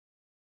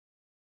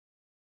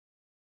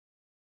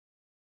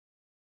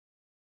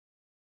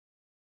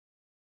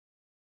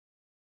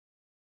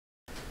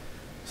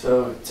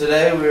So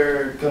today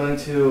we're going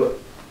to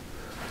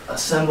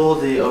assemble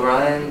the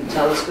Orion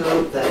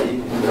telescope that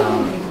you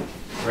can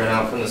rent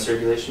out from the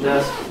circulation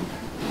desk.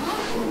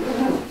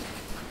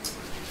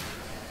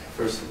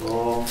 First of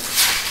all,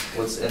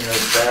 what's in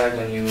this bag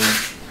when you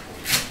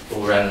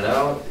will rent it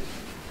out.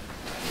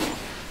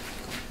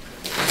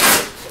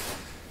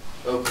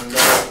 Open it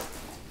up.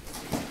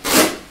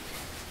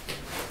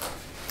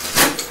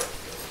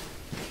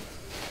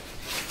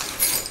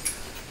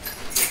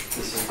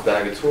 This is the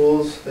bag of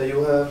tools that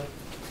you'll have.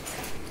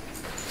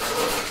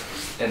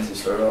 And to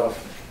start off,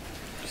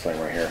 just like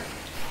right here,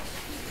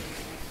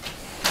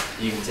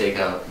 you can take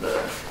out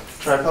the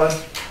tripod.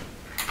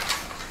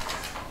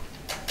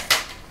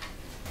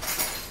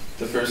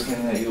 The first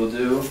thing that you will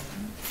do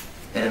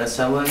in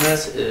assembling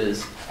this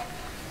is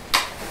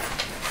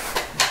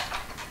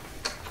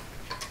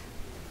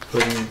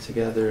putting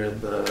together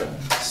the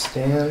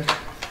stand,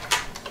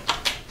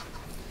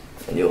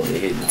 and you'll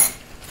need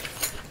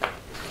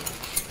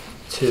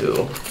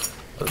 2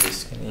 of these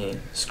skinny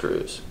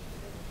screws.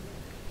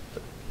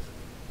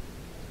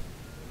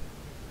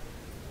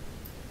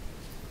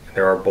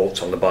 there are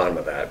bolts on the bottom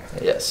of that.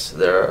 Yes,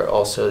 there are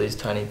also these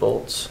tiny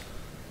bolts.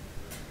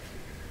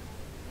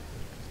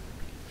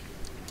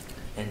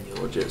 And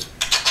you'll just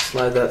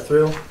slide that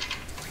through,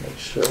 make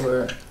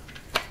sure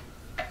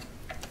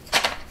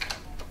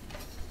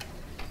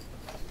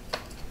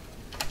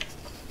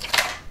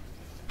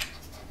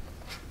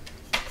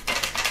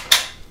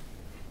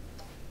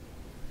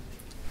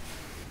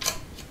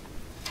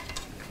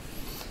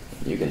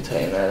you can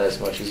tighten that as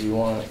much as you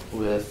want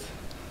with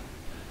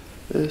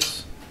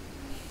this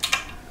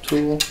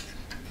tool.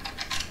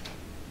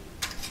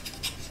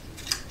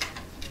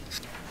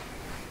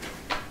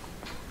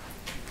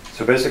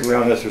 So basically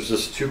on this, there's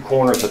just 2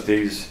 corners that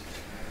these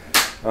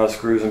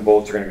screws and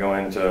bolts are going to go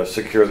in to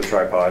secure the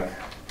tripod.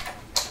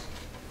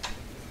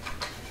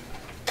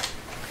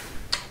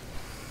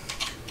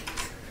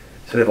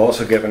 So they've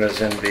also given us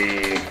in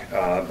the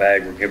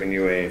bag, we're giving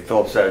you a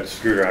Phillips head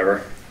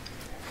screwdriver.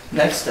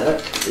 Next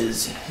step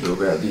is you'll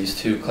grab these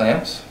 2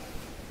 clamps,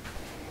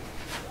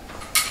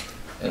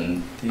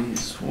 and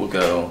these will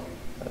go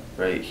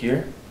right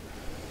here,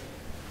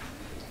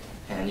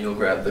 and you'll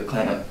grab the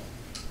clamp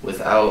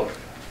without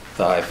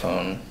the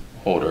iPhone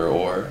holder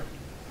or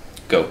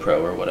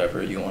GoPro or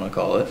whatever you want to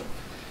call it.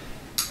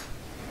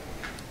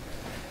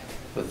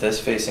 With this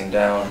facing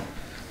down,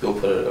 you'll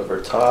put it over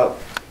top,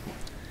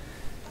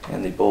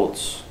 and the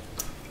bolts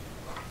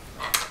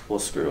will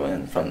screw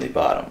in from the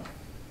bottom.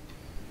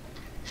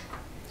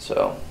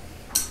 So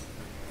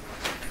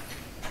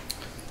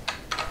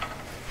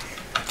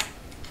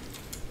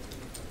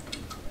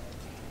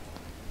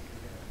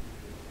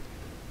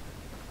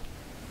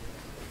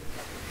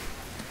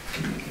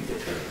you can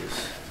get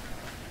those.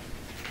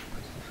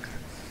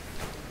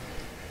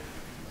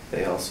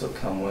 They also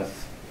come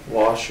with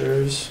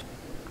washers.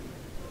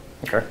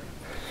 Okay.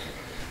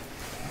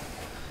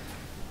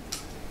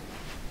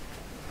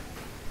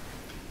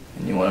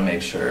 And you want to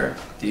make sure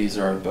these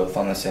are both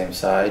on the same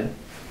side.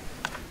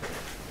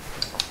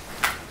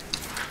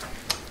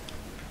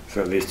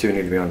 So these 2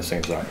 need to be on the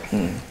same side.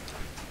 And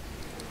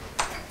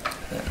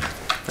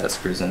that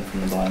screws in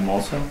from the bottom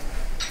also. And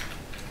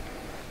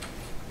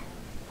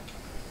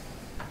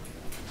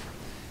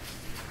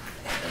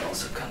it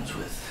also comes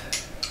with...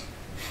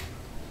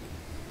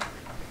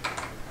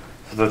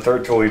 So the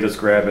third tool you just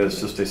grab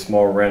is just a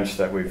small wrench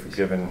that we've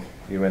given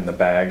you in the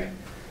bag.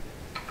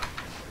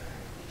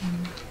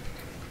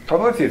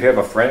 Probably if you have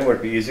a friend, would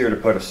it be easier to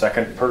put a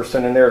second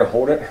person in there to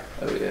hold it?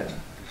 Oh yeah.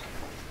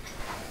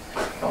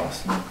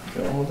 Awesome.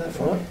 You want to hold that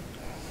for me?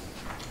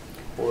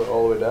 Pull it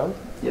all the way down?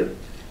 Yep.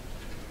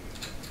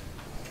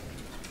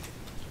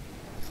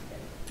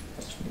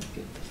 Let me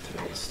get the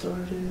thread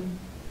started.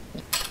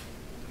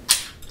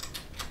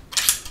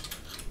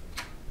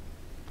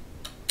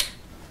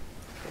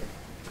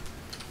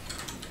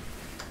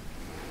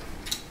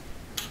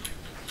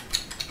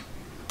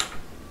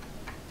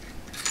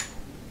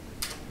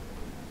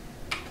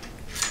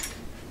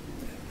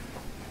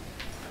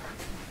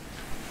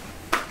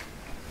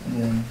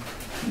 And then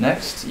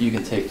next, you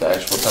can take the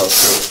actual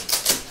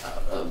telescope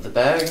out of the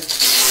bag.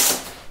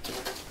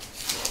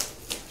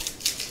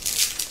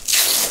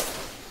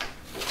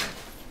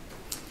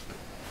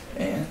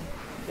 And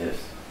if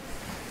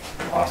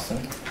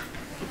Austin,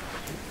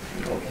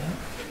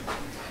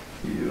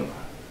 you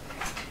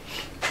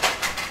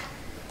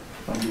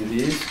undo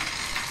these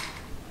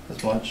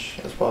as much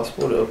as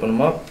possible to open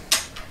them up.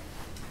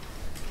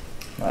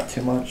 Not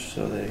too much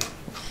so they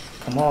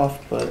come off,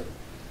 but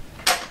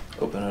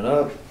open it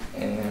up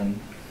and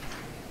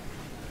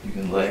you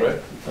can lay the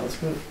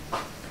telescope.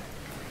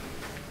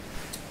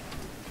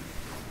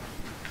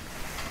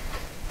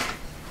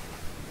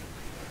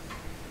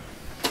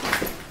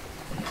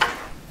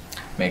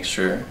 Make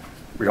sure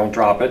We don't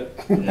drop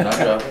it. not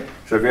drop it.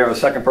 So if you have a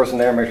second person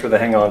there, make sure they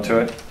hang on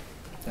to it.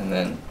 And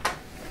then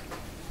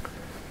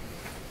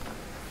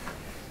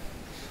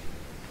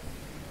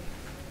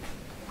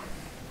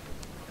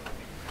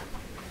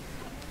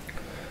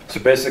So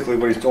basically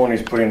what he's doing,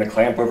 he's putting the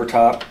clamp over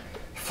top,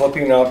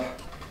 flipping up,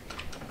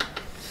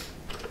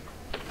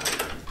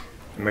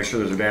 and make sure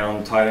there's a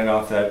down tight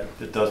enough that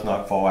it does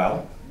not fall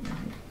out.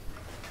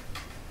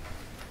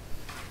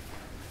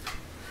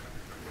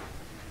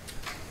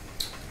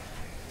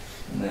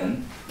 And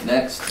then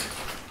next,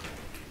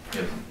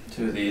 you have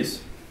 2 of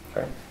these.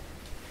 Okay.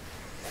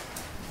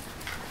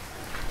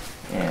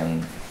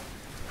 And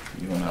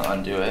you want to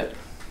undo it.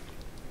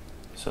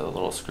 So the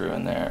little screw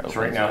in there. So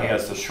right now he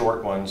has the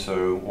short one,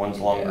 so one's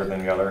longer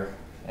than the other.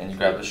 And you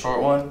grab the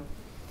short one,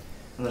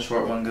 and the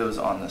short one goes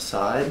on the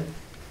side,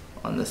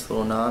 on this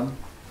little knob.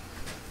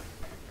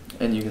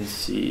 And you can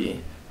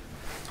see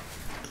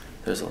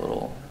there's a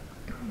little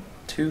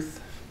tooth,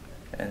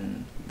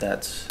 and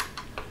that's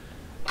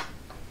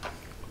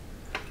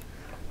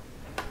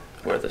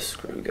where the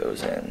screw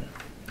goes in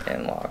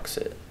and locks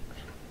it.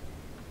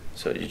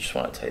 So you just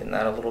want to tighten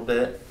that a little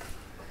bit.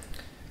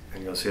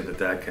 And you'll see that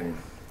that can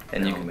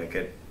make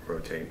it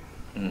rotate.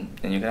 And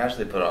you can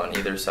actually put it on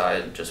either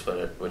side, just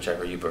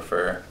whichever you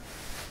prefer.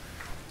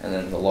 And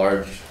then the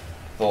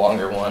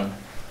longer one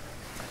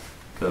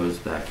goes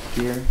back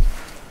here.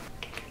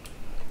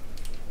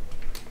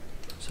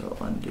 So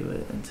undo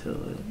it until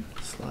it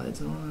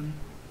slides on.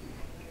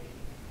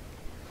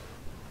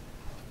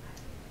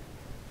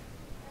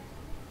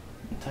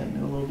 And tighten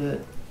it a little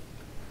bit.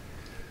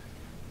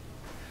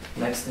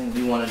 Next thing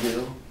you want to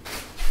do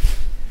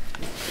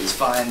is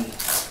find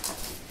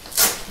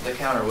the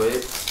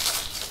counterweight.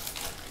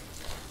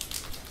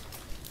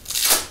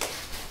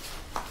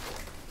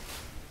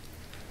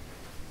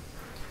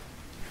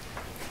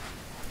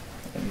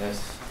 And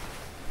this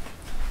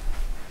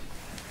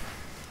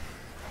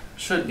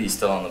should be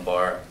still on the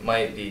bar.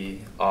 Might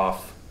be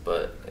off,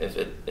 but if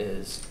it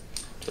is,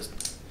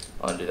 just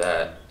undo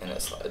that and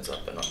it slides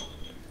up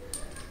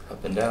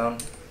and down.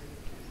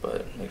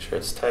 But make sure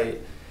it's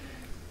tight,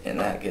 and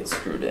that gets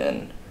screwed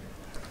in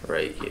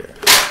right here.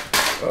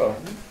 Oh.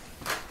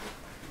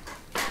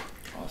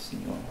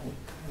 Austin, you want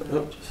to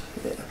hold it?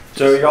 Yeah.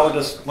 So y'all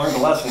just learned a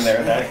lesson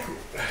there that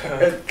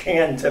it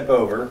can tip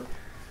over.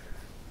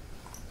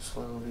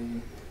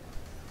 Slowly.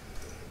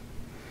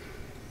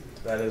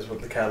 That is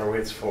what the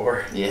counterweight's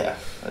for. Yeah,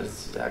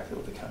 that's exactly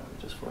what the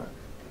counterweight is for.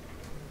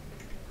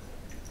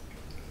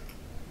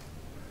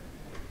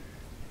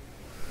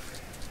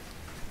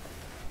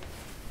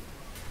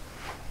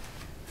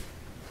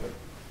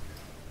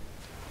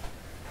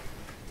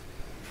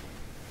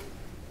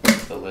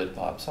 The lid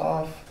pops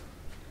off,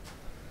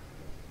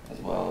 as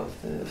well as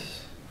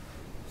this.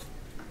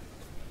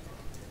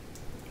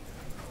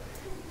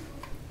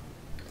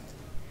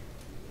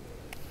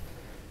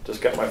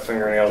 Just get my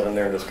fingernails in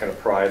there and just kind of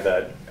pry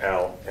that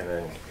out, and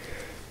then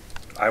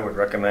I would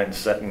recommend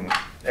setting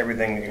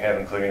everything that you have,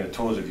 including the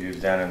tools you've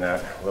used, down in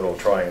that little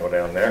triangle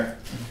down there.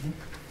 Mm-hmm.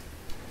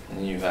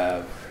 And you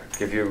have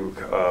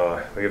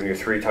We're giving you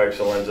 3 types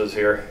of lenses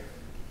here,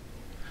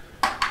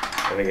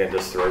 and again,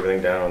 just throw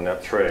everything down on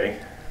that tray.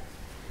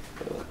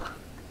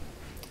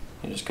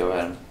 You just go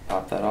ahead and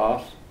pop that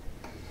off,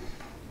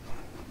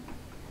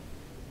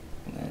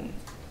 and then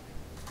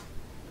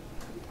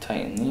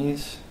tighten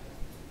these.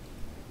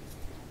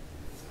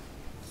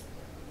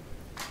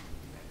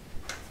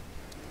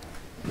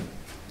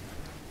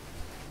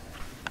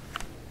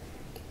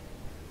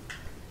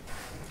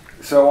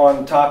 So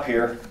on top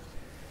here,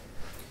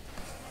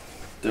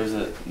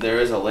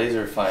 there is a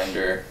laser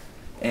finder,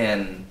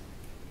 and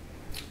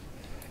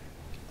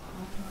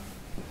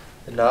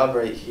the knob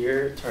right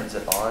here turns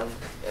it on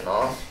and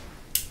off.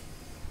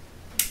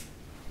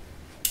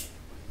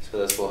 So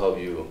this will help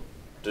you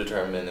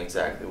determine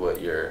exactly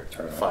what you're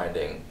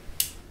finding.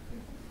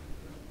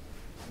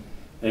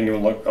 and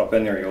you'll look up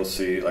in there, you'll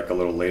see like a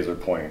little laser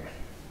point.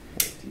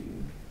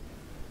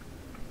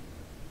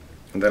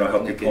 And that'll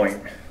help you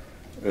point.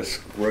 This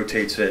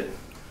rotates it,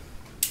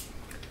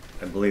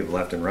 I believe,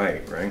 left and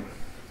right, right?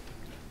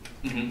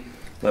 Mm-hmm.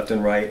 Left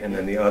and right, and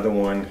then the other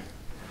one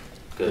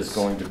is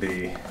going to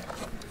be,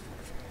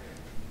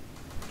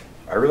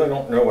 I really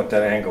don't know what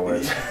that angle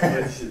is.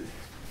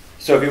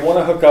 So if you want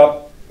to hook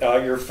up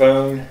your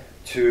phone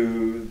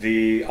to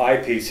the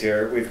eyepiece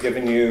here, we've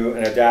given you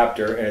an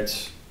adapter, and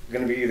it's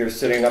going to be either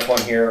sitting up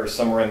on here or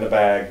somewhere in the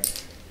bag,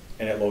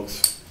 and it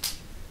looks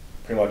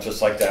pretty much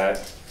just like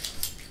that.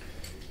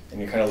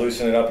 And you kind of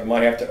loosen it up. You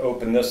might have to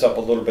open this up a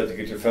little bit to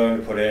get your phone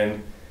to put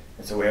in.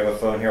 And so we have a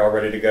phone here all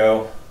ready to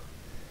go.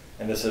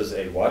 And this is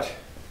a what?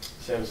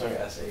 Samsung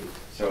S8.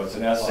 So it's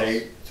an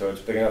S8, so it's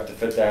big enough to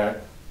fit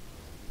that.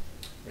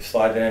 We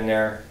slide that in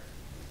there,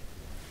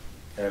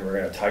 and we're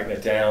going to tighten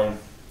it down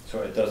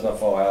so it does not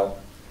fall out.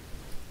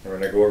 And we're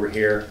going to go over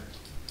here,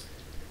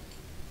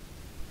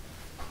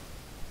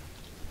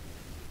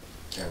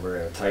 and we're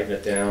going to tighten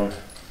it down.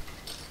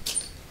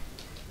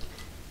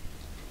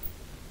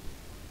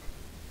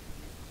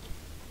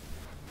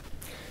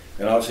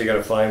 And obviously you got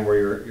to find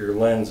where your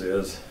lens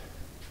is.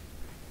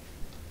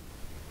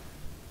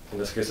 In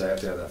this case I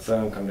have to have that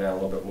phone come down a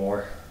little bit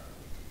more.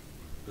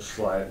 Just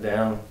slide it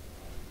down.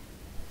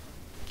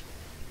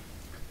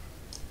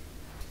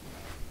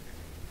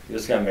 You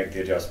just gotta make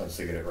the adjustments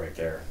to get it right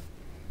there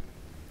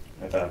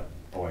at that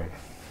point.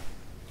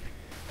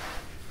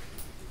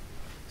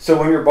 So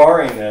when you're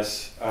borrowing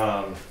this,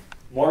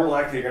 more than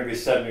likely you're going to be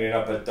setting it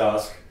up at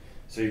dusk,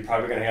 so you're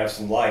probably going to have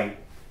some light.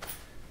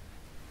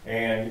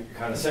 And you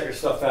kind of set your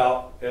stuff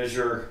out as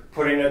you're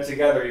putting it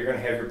together. You're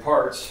going to have your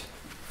parts.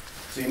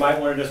 So you might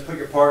want to just put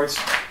your parts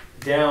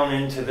down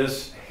into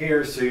this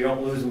here so you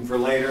don't lose them for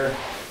later.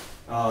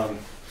 You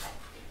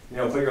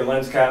know, put your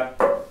lens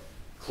cap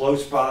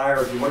close by,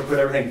 or if you want to put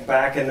everything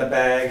back in the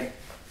bag,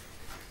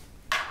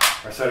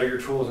 or set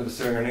your tools and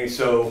sit underneath.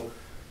 So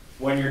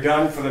when you're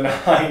done for the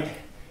night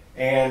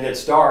and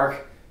it's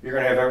dark, you're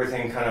going to have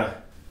everything kind of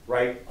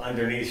right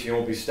underneath. You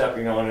won't be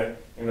stepping on it,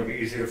 and it'll be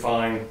easy to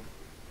find.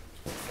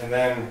 And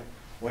then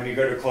when you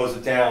go to close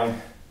it down,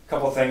 a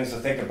couple things to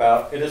think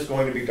about. It is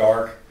going to be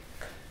dark,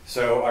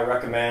 so I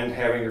recommend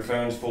having your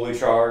phones fully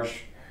charged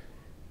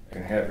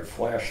and have your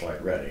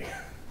flashlight ready,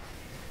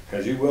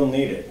 because you will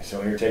need it. So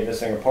when you're taking this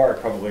thing apart,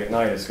 probably at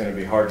night, it's going to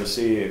be hard to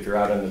see if you're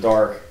out in the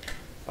dark.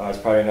 It's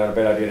probably not a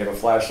bad idea to have a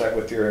flashlight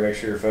with you, or make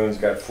sure your phone's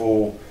got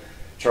full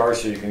charge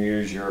so you can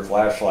use your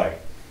flashlight.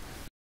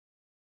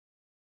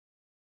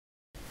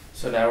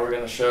 So now we're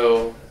going to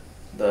show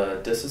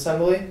the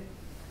disassembly.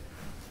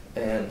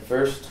 And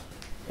first,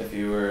 if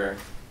you were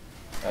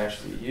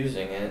actually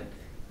using it,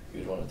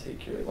 you'd want to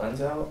take your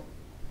lens out.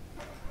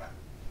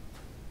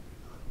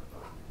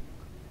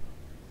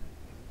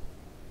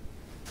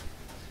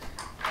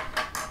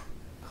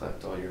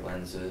 Collect all your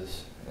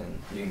lenses, and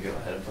you can go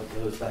ahead and put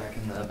those back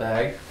in the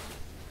bag.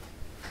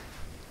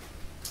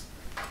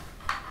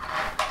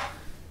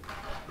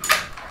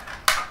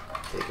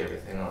 Take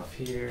everything off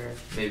here,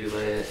 maybe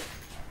lay it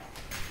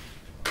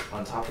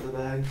on top of the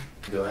bag.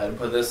 Go ahead and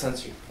put this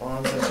sensor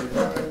on since you're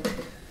done.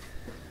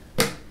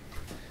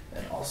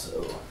 And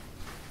also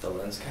the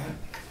lens cap.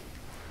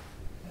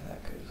 And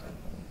that goes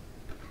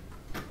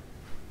on.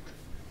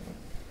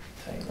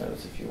 Tighten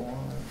those if you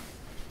want.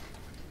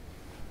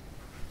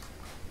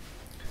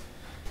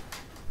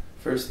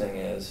 First thing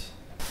is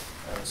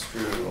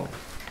unscrew.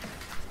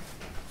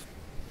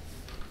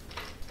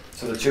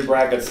 So the two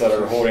brackets that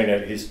are holding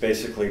it, he's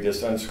basically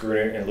just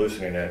unscrewing it and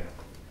loosening it.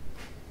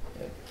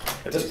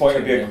 At this point,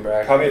 it'd be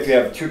probably if you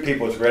have two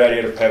people, it's a great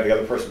idea to have the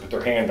other person put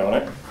their hand on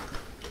it.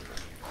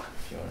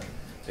 If you want to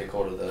take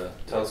hold of the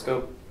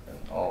telescope, and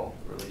I'll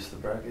release the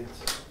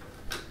brackets.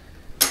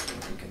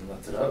 And you can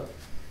lift it up.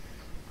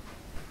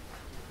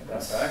 And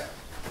That's back.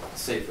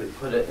 Safely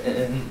put it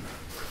in.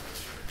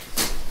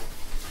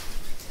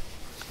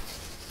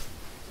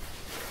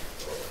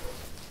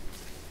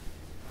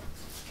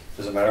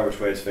 Does it matter which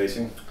way it's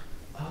facing?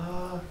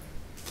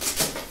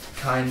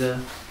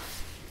 Kinda.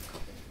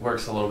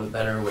 Works a little bit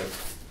better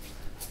with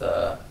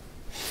the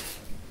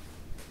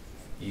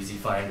Easy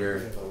Finder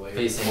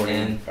facing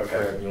in, okay,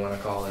 whatever you want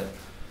to call it.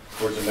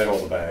 Towards the middle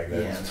of the bag,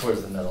 then. Yeah,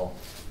 towards the middle.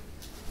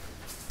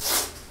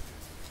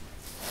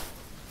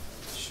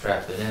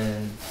 Strap it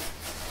in.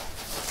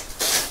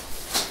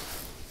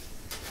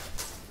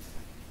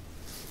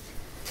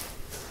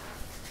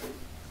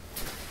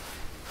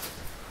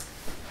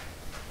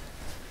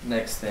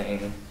 Next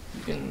thing,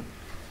 you can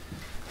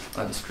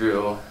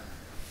unscrew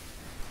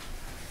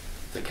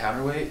the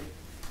counterweight,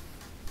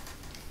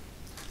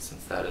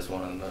 since that is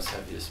one of the most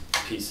heaviest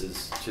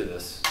pieces to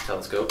this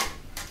telescope.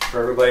 For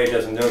everybody who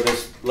doesn't know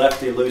this,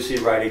 lefty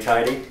loosey, righty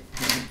tighty.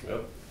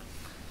 Yep.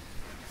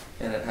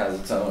 And it has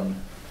its own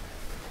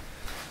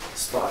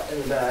spot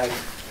in the bag.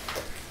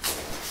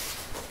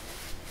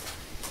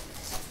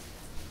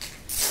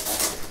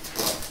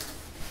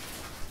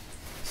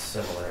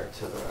 Similar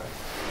to the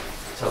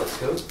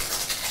telescope.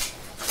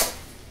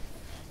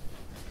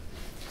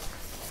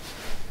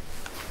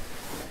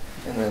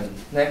 And then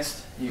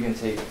next, you can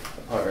take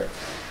apart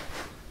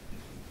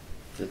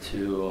the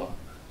two,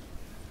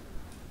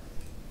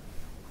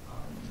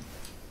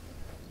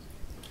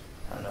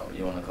 I don't know what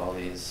you want to call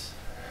these,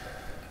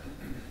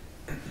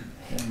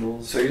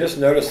 handles. So you just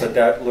notice that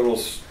that little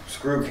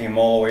screw came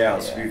all the way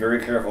out, so Yeah. be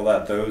very careful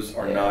that those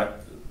are Yeah.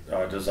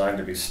 not designed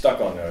to be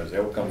stuck on those. They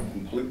will come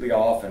completely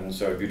off, and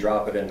so if you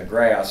drop it in the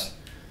grass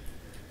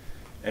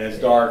and it's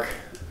dark,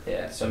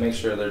 Yeah, so make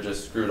sure they're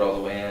just screwed all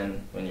the way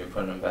in when you're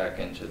putting them back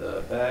into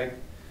the bag,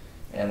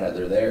 and that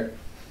they're there.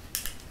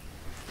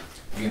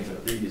 You can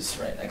put these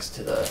right next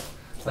to the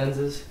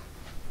lenses.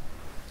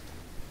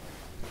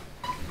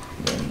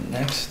 Then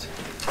next,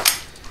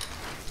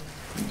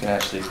 you can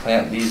actually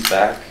clamp these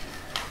back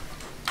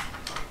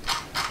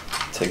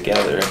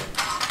together.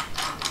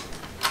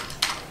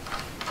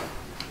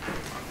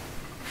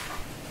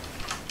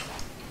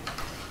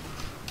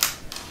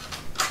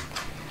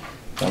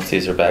 Once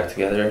these are back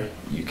together,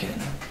 you can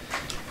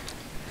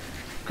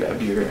grab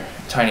your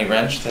tiny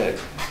wrench that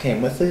came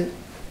with it,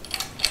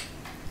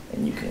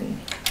 and you can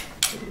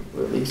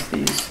release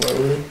these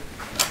slowly.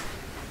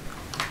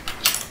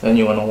 Then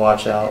you want to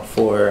watch out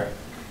for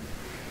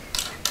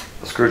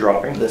the screw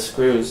dropping. the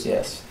screws,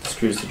 yes, the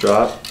screws to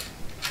drop.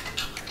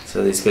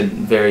 So these could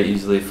very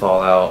easily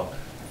fall out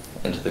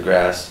into the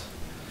grass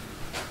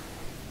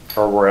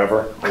Or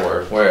wherever.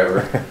 or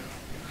wherever.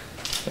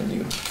 And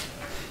you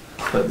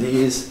put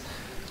these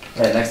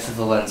right next to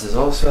the lenses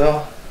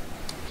also.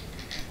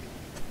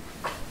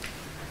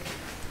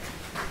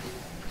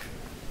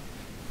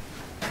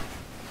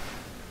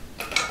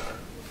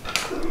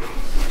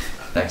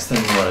 Next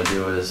thing you want to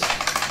do is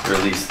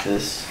release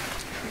this.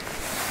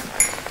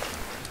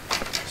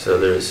 So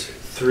there's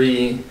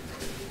 3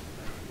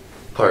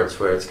 parts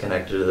where it's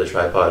connected to the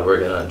tripod.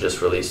 We're gonna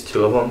just release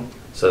 2 of them,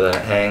 so then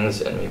it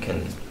hangs and we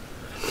can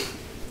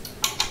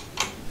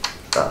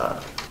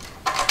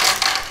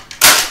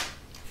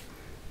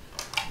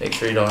make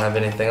sure you don't have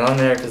anything on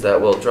there because that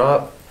will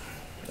drop.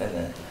 And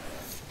then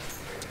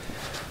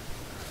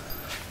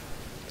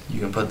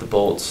you can put the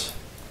bolts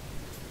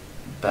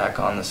back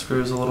on the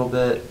screws a little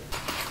bit,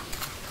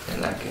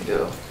 and that can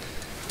go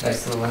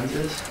next to the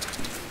lenses.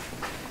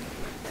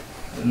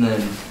 And then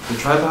the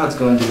tripod's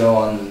going to go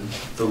on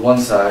the one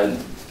side,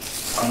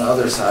 on the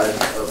other side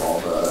of all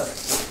the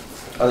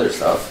other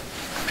stuff.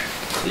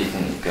 So you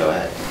can go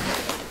ahead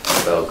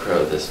and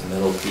Velcro this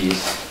middle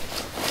piece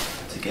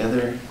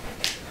together.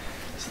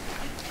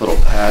 Little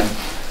pad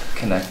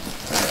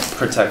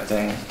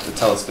protecting the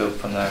telescope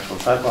from the actual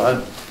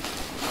tripod.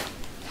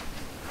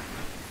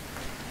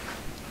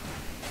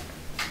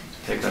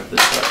 Pick up the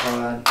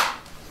tripod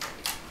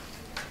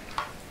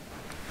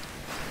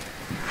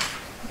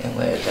and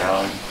lay it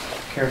down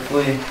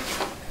carefully.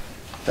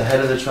 The head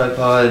of the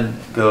tripod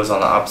goes on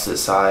the opposite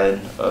side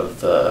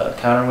of the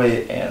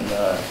counterweight and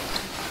the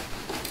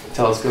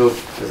telescope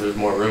because there's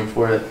more room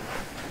for it.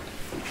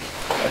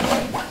 And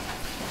then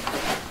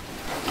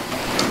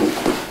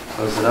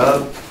close it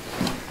up.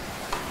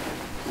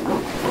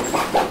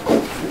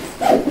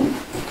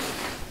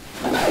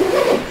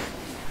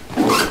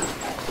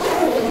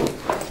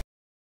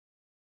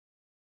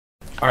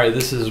 Alright,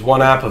 this is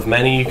one app of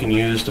many you can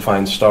use to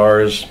find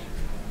stars.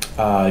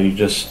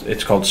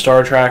 It's called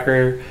Star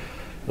Tracker.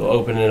 You'll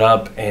open it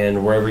up,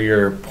 and wherever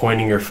you're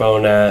pointing your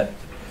phone at,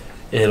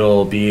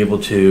 it'll be able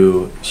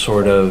to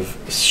sort of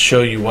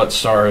show you what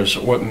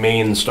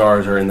main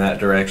stars are in that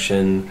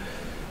direction,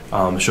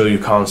 show you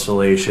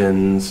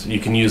constellations. You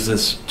can use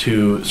this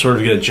to sort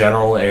of get a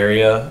general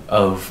area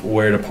of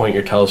where to point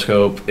your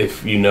telescope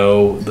if you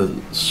know the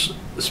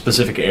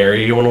specific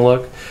area you want to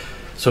look.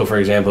 So for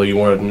example, you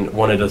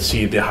wanted to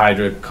see the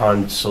Hydra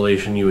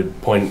constellation, you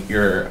would point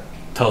your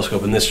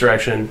telescope in this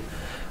direction.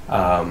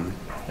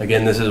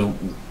 Again, this is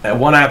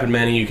one app in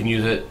many. You can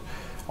use it,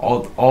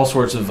 all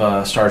sorts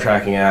of star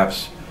tracking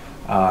apps.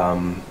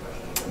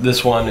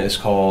 This one is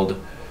called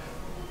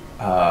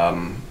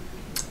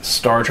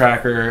Star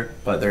Tracker,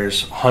 but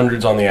there's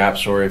hundreds on the App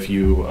Store if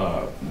you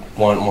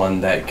want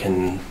one that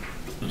can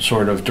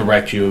sort of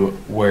direct you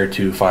where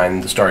to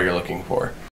find the star you're looking for.